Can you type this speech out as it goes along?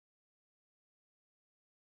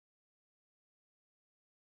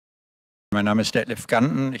mein Name ist Detlev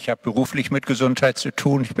Ganten. Ich habe beruflich mit Gesundheit zu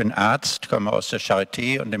tun. Ich bin Arzt, komme aus der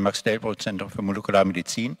Charité und dem Max-Delbrück-Zentrum für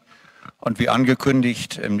Molekularmedizin und wie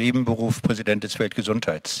angekündigt im Nebenberuf Präsident des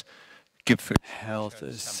Weltgesundheitsgipfels. Health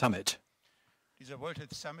Summit.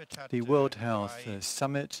 The World Health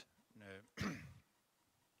Summit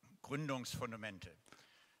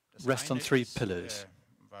rests on 3 pillars.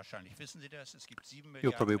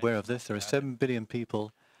 You're probably aware of this. There are 7 billion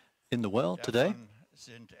people in the world today,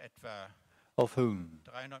 of whom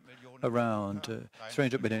around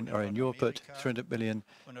 300 million are in Europe, 300 million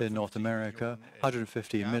in North America,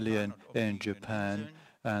 150 million in Japan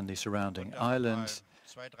and the surrounding islands,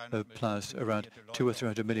 plus around 200 or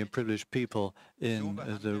 300 million privileged people in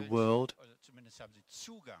the world.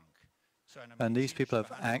 And these people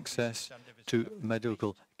have access to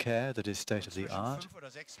medical care that is state-of-the-art.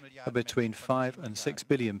 Between 5 and 6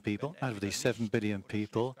 billion people out of these 7 billion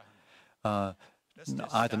people are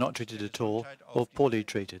either not treated at all or poorly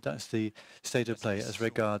treated. That's the state of play as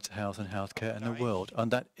regards health and healthcare in the world.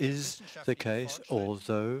 And that is the case,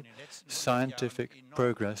 although scientific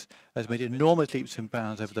progress has made enormous leaps and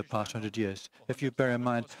bounds over the past 100 years. If you bear in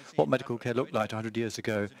mind what medical care looked like 100 years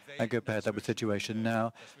ago and compare that with the situation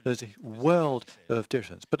now, there's a world of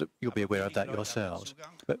difference. But you'll be aware of that yourselves.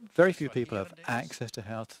 But very few people have access to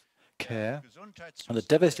health care. And the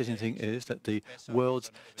devastating thing is that the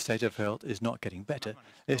world's state of health is not getting better.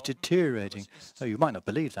 It's deteriorating. Oh, you might not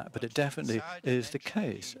believe that, but it definitely is the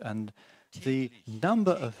case. And the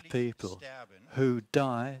number of people who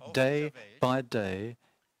die day by day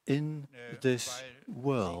in this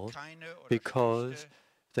world because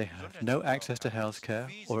they have no access to health care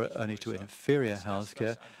or only to inferior health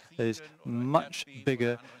care is much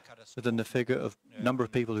bigger than the figure of number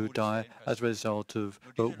of people who die as a result of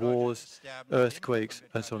wars, earthquakes,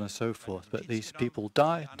 and so on and so forth. But these people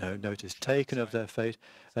die, no notice taken of their fate,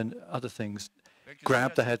 and other things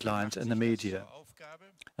grab the headlines in the media.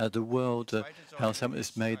 The World Health Summit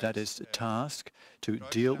has made that its task to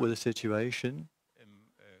deal with the situation.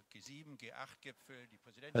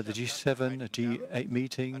 At the G7, G8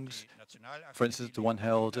 meetings, for instance, the one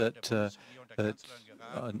held in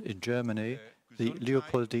Germany, the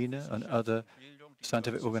Leopoldina and other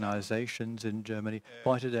scientific organizations in Germany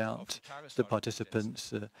pointed out to the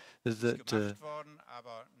participants that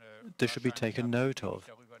this should be taken note of.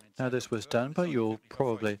 Now, this was done, but you'll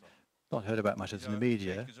probably not heard about much in the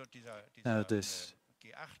media. Now, this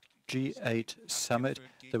G8 summit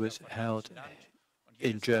that was held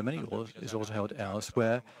in Germany or is also held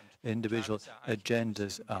elsewhere. Individual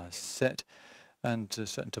agendas are set, and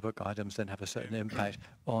certain topic items then have a certain impact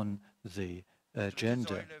on the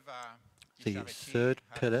agenda. The third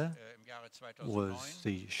pillar was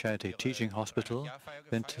the Charité Teaching Hospital.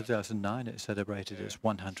 In 2009, it celebrated its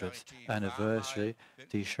 100th anniversary.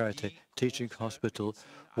 The Charité Teaching Hospital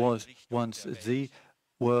was once the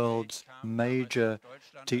world's major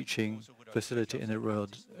teaching facility in the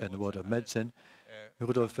world of medicine.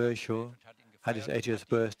 Rudolf Virchow had his 80th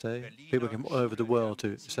birthday. People came all over the world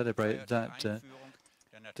to celebrate that.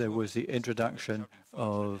 There was the introduction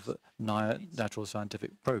of natural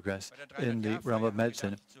scientific progress in the realm of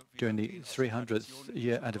medicine. During the 300th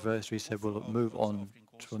year anniversary, so we'll move on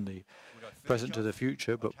from the present to the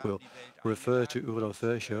future, but we'll refer to Rudolf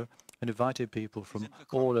Virchow, and invited people from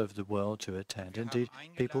all over the world to attend. Indeed,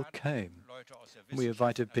 people came. We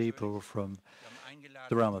invited people from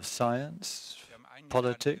the realm of science,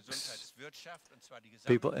 politics,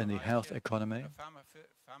 people in the health economy,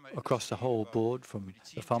 across the whole board, from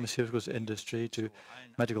the pharmaceuticals industry to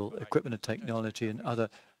medical equipment and technology and other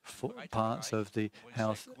parts of the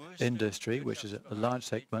health industry, which is a large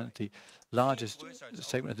segment, the largest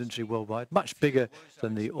segment of the industry worldwide, much bigger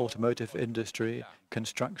than the automotive industry,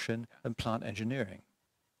 construction and plant engineering.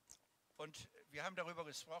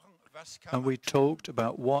 And we talked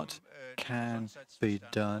about what can be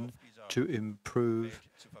done to improve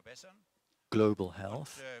global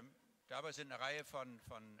health,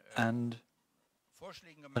 and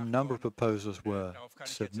a number of proposals were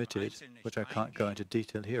submitted, which I can't go into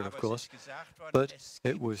detail here, of course, but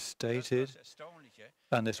it was stated,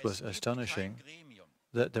 and this was astonishing,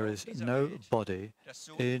 that there is no body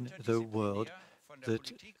in the world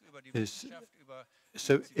that is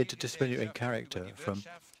so interdisciplinary in character, from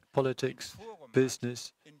politics,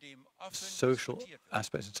 business, social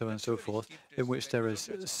aspects, and so on and so forth, in which there is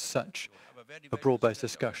such a broad-based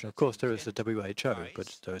discussion. Of course, there is the WHO,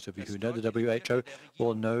 but those of you who know the WHO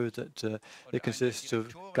will know that it consists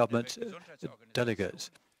of government delegates,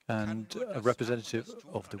 and a representative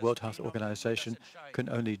of the World Health Organization can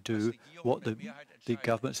only do what the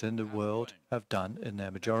governments in the world have done in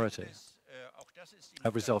their majority.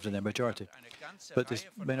 have resolved in their majority. But this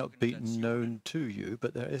may not be known to you,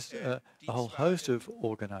 but there is a whole host of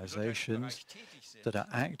organizations that are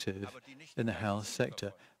active in the health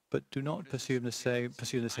sector, but do not pursue the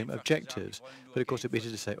same objectives. But of course, it'd be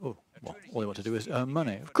easy to say, oh, well, all they want to do is earn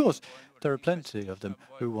money. Of course, there are plenty of them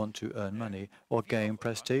who want to earn money or gain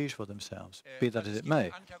prestige for themselves, be that as it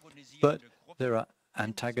may. But there are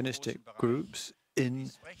antagonistic groups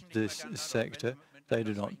in this sector. They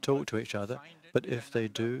do not talk to each other, but if they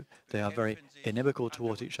do, they are very inimical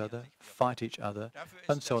towards each other, fight each other,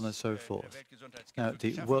 and so on and so forth. Now,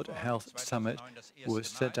 the World Health Summit was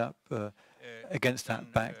set up against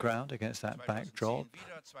that background, against that backdrop.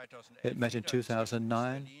 It met in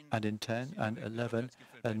 2009 and in 10 and 11,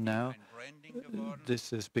 and now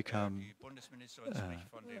this has become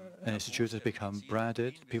an institute has become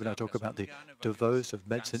branded. People now talk about the Davos of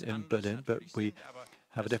medicine in Berlin, but we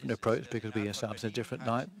have a different approach because we established a different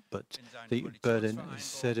light. But the Berlin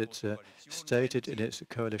said it stated in its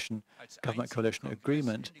government coalition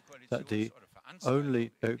agreement that the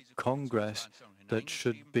only Congress that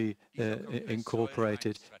should be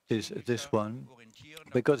incorporated is this one,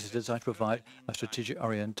 because it's designed to provide a strategic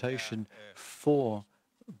orientation for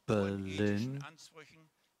Berlin.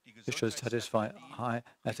 It should satisfy high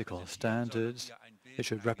ethical standards. It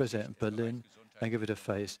should represent Berlin and give it a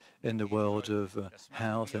face in the world of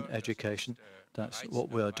health and education. That's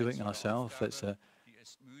what we are doing ourselves. It's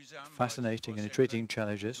fascinating and intriguing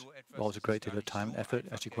challenges. Involves a great deal of time and effort,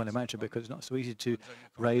 as you can imagine, because it's not so easy to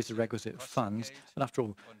raise the requisite funds. And after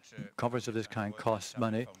all, conference of this kind costs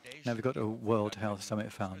money. Now we've got a World Health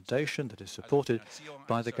Summit Foundation that is supported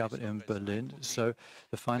by the government in Berlin. So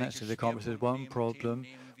the financing of the conference is one problem.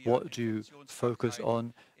 What do you focus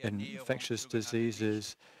on? Infectious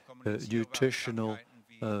diseases, nutritional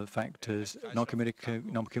factors,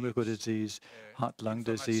 non-communicable disease, heart-lung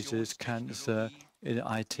diseases, cancer, in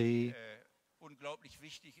IT,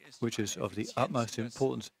 which is of the utmost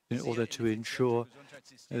importance in order to ensure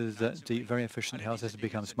that the very efficient health system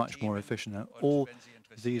becomes much more efficient. And all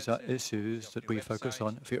these are issues that we focus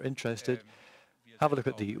on. If you're interested, have a look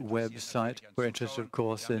at the website. We're interested, of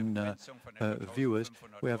course, in viewers.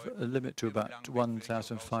 We have a limit to about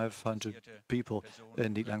 1,500 people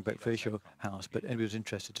in the Langbeck-Virchow house, but anybody who's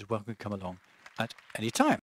interested is welcome to come along at any time.